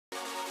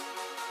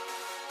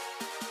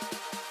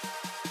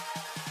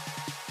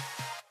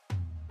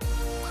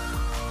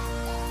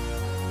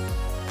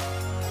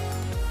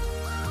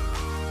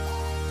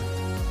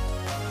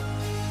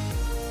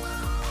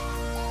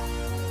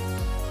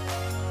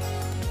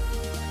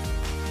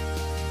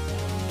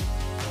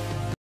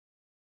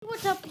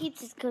up,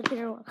 peeps? It's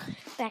Cooker.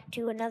 Back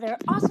to another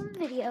awesome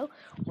video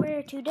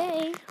where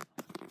today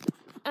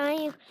I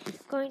am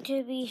going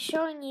to be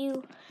showing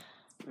you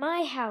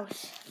my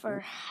house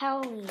for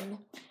Halloween.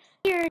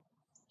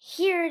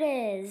 Here it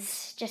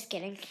is. Just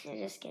kidding.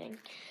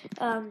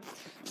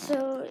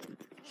 So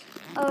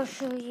I'll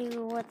show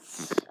you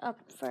what's up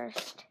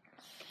first.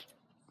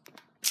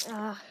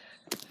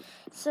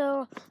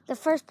 So the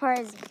first part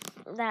is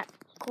that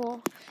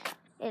cool.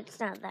 It's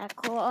not that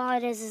cool. All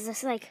it is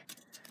this like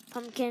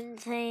pumpkin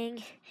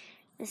thing,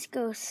 this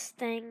ghost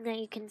thing that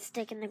you can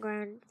stick in the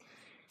ground,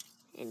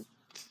 and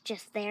it's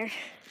just there.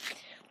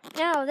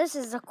 Now this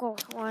is a cool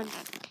one.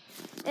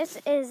 This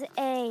is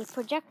a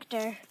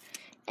projector,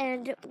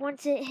 and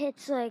once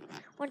it's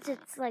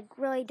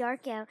really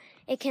dark out,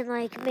 it can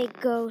like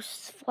make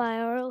ghosts fly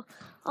all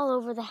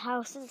over the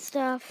house and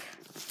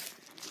stuff.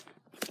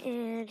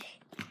 And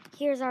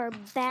here's our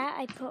bat.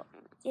 I put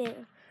it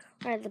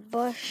right at the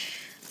bush.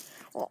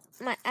 Well,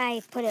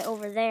 I put it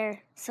over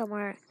there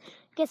somewhere.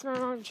 Guess my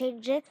mom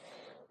changed it.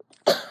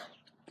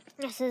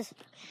 This is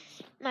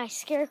my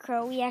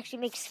scarecrow. We actually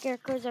make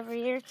scarecrows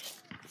every year.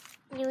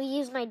 And we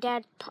use my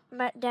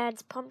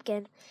dad's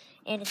pumpkin,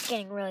 and it's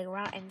getting really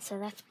rotten, so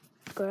that's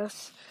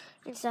gross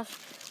and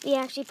stuff. We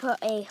actually put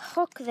a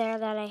hook there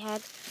that I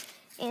had,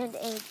 and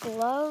a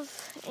glove,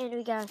 and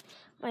we got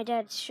my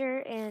dad's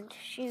shirt and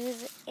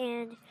shoes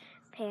and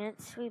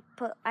pants.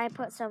 I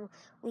put some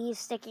leaves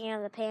sticking out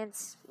of the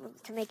pants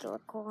to make it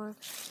look cool.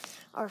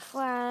 Our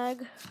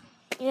flag.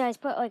 You guys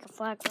put like a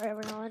flag for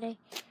every holiday.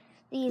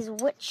 These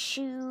witch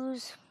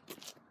shoes.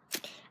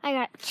 I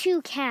got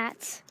 2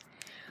 cats.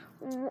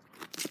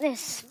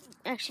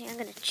 Actually, I'm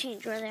gonna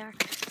change where they are.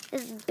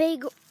 This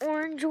big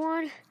orange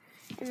one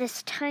and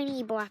this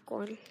tiny black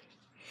one.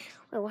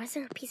 Wait, why is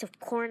there a piece of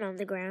corn on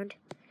the ground?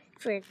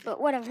 It's weird,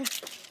 but whatever.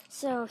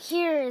 So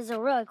here is a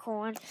really cool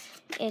one.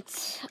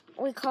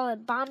 We call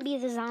it Bombi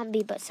the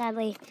Zombie, but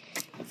sadly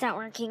it's not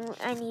working.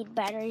 I need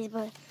batteries,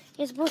 but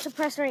you're supposed to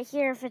press right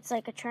here if it's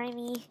like a try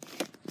me,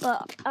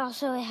 but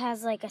also it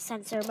has like a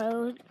sensor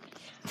mode.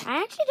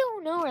 I actually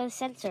don't know where the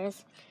sensor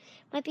is.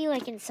 Might be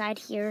like inside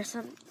here or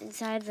something,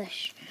 inside the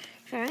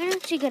I'm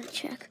actually gonna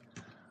check.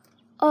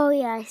 Oh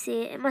yeah, I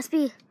see it. It must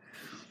be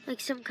like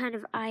some kind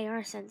of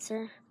IR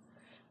sensor.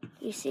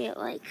 You see it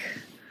like,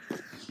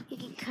 you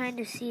can kind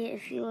of see it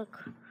if you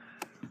look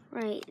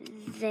right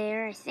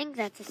there. I think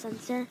that's a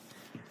sensor.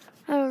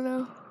 I don't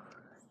know.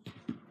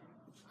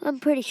 I'm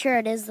pretty sure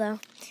it is though.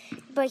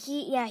 But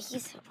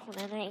he's, hold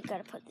on, I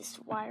gotta put this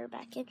wire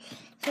back in.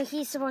 So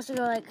he's supposed to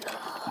go like,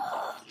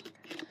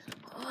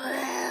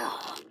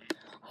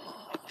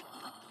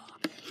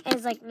 and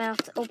his like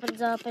mouth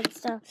opens up and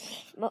stuff,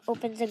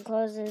 opens and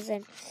closes,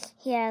 and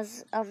he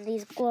has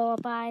these glow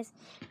up eyes.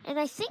 And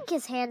I think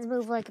his hands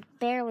move like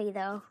barely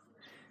though.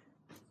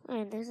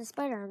 And there's a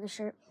spider on the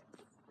shirt.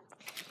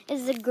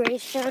 This is a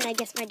gravestone. I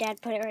guess my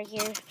dad put it right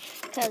here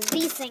because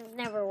these things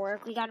never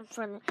work. We got them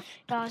from the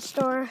dollar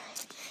store.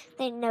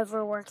 They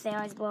never work. They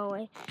always blow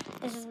away.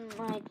 This is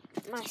my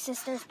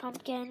sister's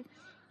pumpkin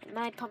and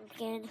my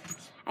pumpkin.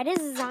 I did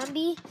a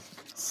zombie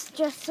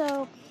just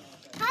so.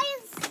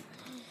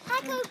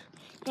 Hi, Coach.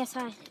 Yes,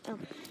 hi.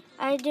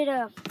 I did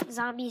a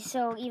zombie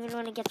so even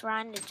when it gets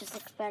rotten, it just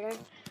looks better.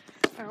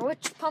 Our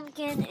witch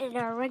pumpkin and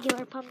our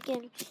regular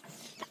pumpkin.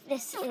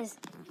 This is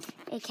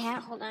a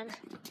cat. Hold on.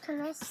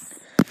 Can I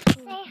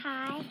say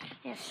hi?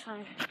 Yes,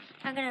 fine.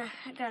 I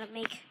gotta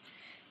make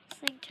this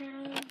thing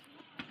turn on.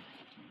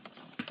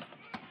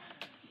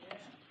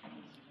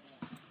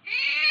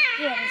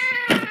 Yes.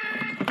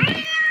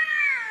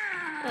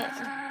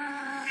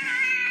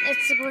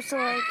 It's supposed to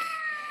like,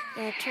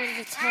 it turns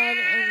its head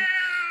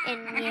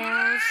and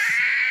meows.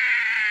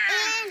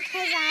 And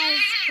his eyes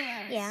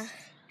closed. Yeah.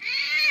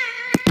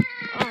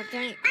 Oh,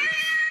 dang.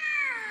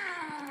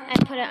 I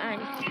put it on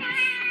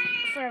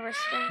forever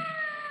stay.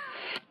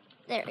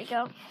 There we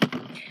go.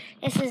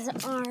 This is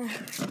our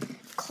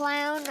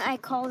clown. I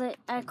call it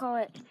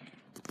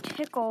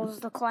Tickles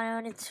the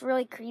Clown. It's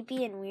really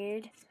creepy and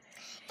weird.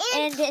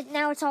 And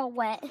now it's all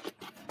wet. And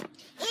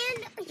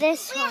we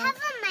have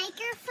a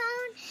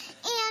microphone,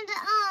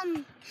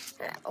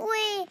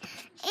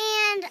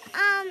 and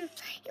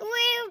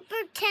we're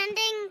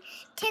pretending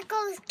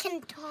Tickles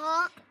can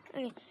talk.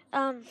 Okay.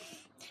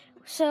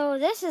 So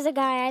this is a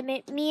guy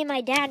me and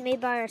my dad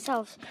made by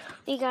ourselves.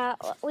 We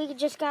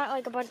just got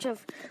like a bunch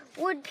of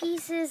wood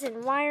pieces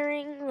and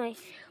wiring,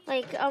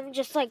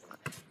 just like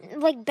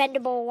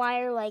bendable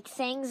wire like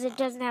things. It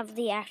doesn't have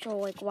the actual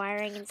like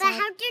wiring inside. But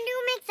how did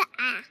you make the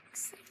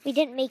axe? We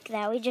didn't make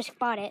that. We just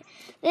bought it.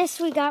 This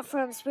we got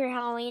from Spirit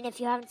Halloween. If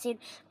you haven't seen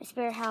my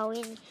Spirit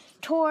Halloween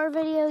tour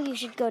video, you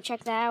should go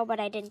check that out. But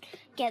I didn't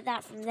get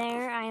that from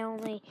there. I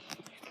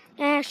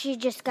actually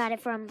just got it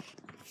from.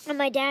 And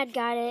my dad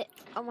got it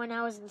when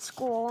I was in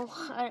school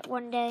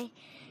one day,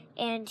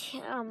 and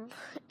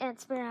at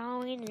Spirit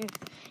Halloween, and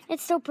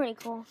it's still pretty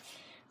cool.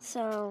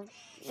 So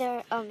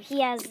there,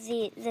 he has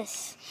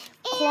this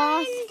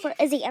cloth for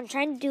Izzy. I'm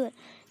trying to do it.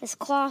 This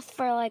cloth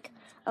for like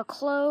a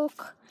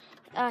cloak,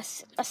 a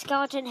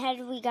skeleton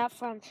head we got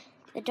from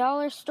the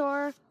dollar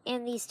store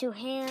and these two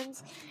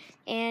hands,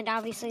 and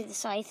obviously the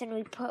scythe. And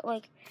we put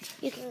like,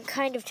 you can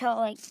kind of tell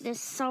like there's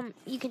some,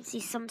 you can see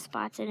some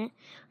spots in it.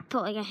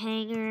 Put like a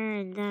hanger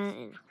and that,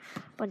 and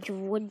a bunch of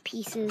wood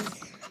pieces.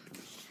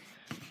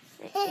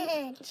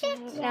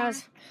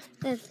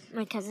 That's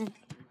my cousin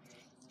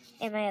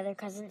and my other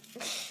cousin,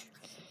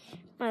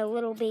 my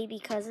little baby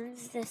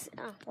cousins.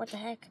 What the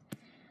heck?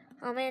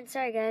 Oh man,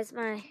 sorry guys,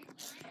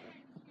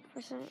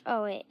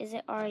 oh wait, is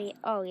it already?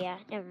 Oh yeah,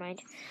 never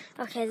mind.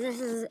 Okay,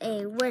 this is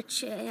a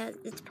witch.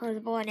 It's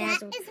posable and it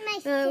has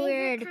really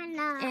weird.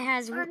 It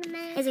has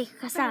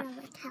stop.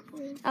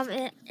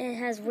 It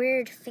has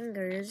weird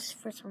fingers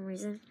for some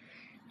reason,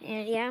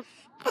 and yeah.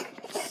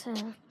 So.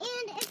 And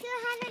if you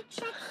haven't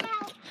checked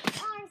out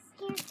our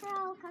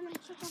scarecrow, come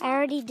and check it out. I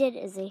already did,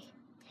 Izzy.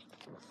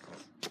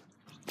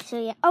 So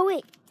yeah. Oh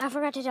wait, I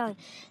forgot to tell you.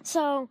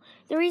 So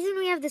the reason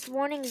we have this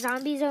warning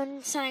zombie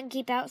zone sign,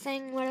 keep out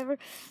thing, whatever,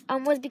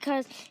 was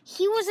because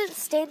he wasn't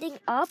standing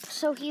up,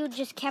 so he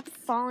just kept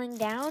falling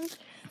down.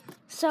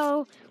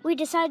 So we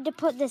decided to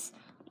put this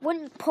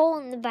wooden pole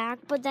in the back,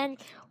 but then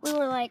we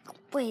were like,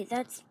 wait,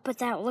 but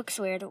that looks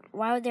weird.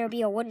 Why would there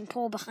be a wooden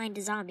pole behind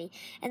a zombie?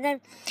 And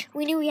then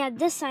we knew we had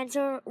this sign,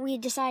 so we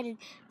decided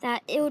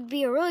that it would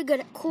be a really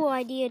cool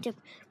idea to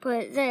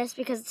put this,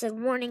 because it's a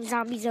warning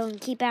zombie zone,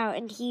 keep out,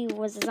 and he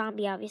was a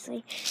zombie,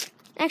 obviously.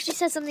 It actually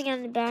says something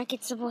on the back.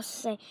 It's supposed to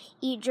say,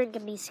 eat, drink,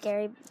 and be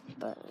scary,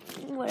 but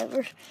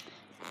whatever.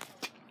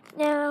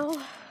 Now,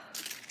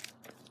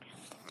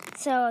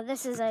 so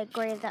this is a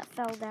grave that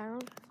fell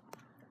down.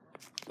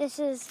 This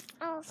is,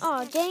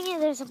 oh dang it,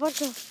 there's a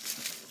bunch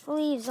of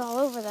leaves all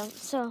over them.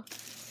 So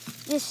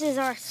this is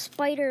our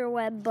spider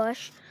web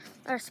bush.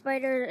 Our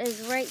spider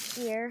is right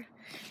here.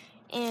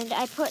 And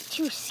I put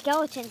two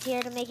skeletons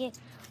here to make it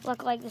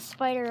look like the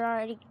spider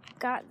already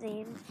got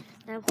them.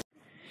 Now,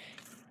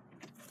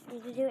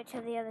 need to do it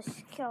to the other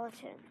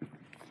skeleton.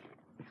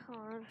 Hold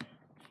on.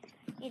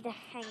 Need to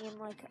hang him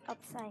like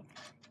upside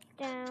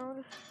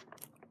down.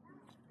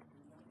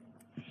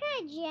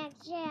 Hey, Jack.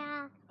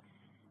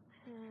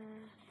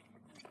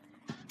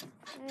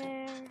 There.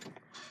 And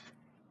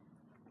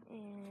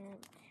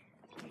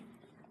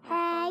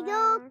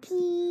hello,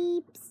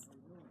 peeps.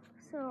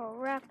 So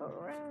wrap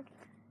around.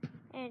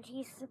 And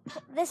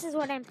this is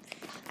what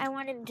I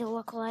want him to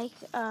look like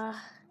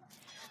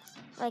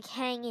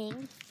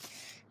hanging.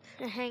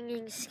 A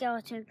hanging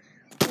skeleton.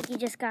 Like he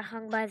just got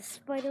hung by the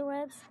spider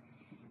webs.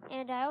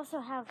 And I also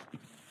have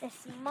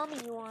this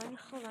mummy one.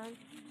 Hold on.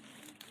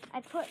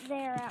 I put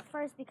there at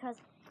first because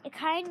it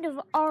kind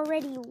of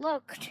already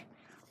looked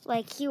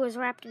like he was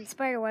wrapped in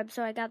spider web,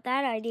 so I got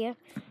that idea.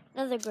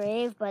 Another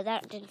grave, but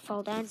that didn't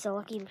fall down, so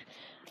lucky.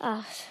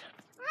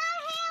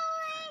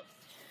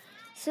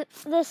 So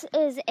this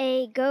is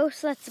a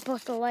ghost that's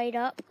supposed to light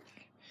up.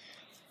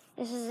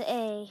 This is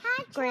a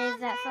grave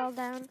that fell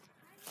down.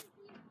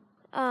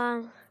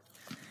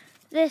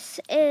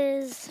 This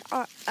is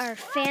our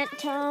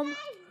phantom.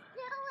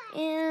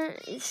 And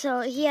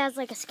so he has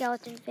like a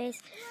skeleton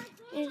face.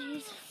 And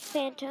he's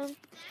phantom.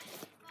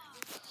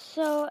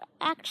 So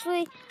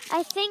actually,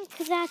 I think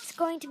that's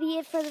going to be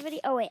it for the video.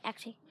 Oh wait,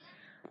 actually.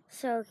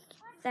 So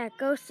that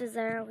ghost is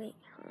there. Wait,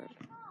 hold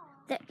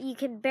on. You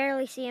can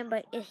barely see him,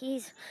 but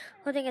he's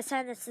holding a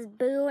sign that says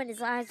boo and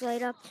his eyes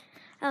light up.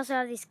 I also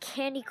have these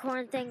candy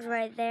corn things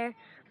right there,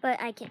 but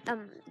I can't,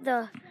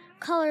 the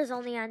color's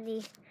only on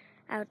the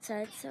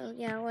outside, so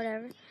yeah,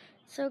 whatever.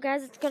 So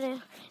guys, it's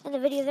gonna end the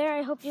video there.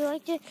 I hope you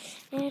liked it,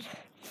 and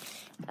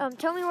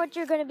tell me what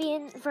you're gonna be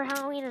in for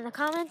Halloween in the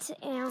comments,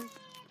 and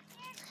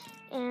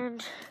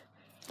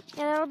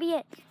yeah, that'll be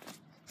it.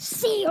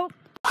 See you.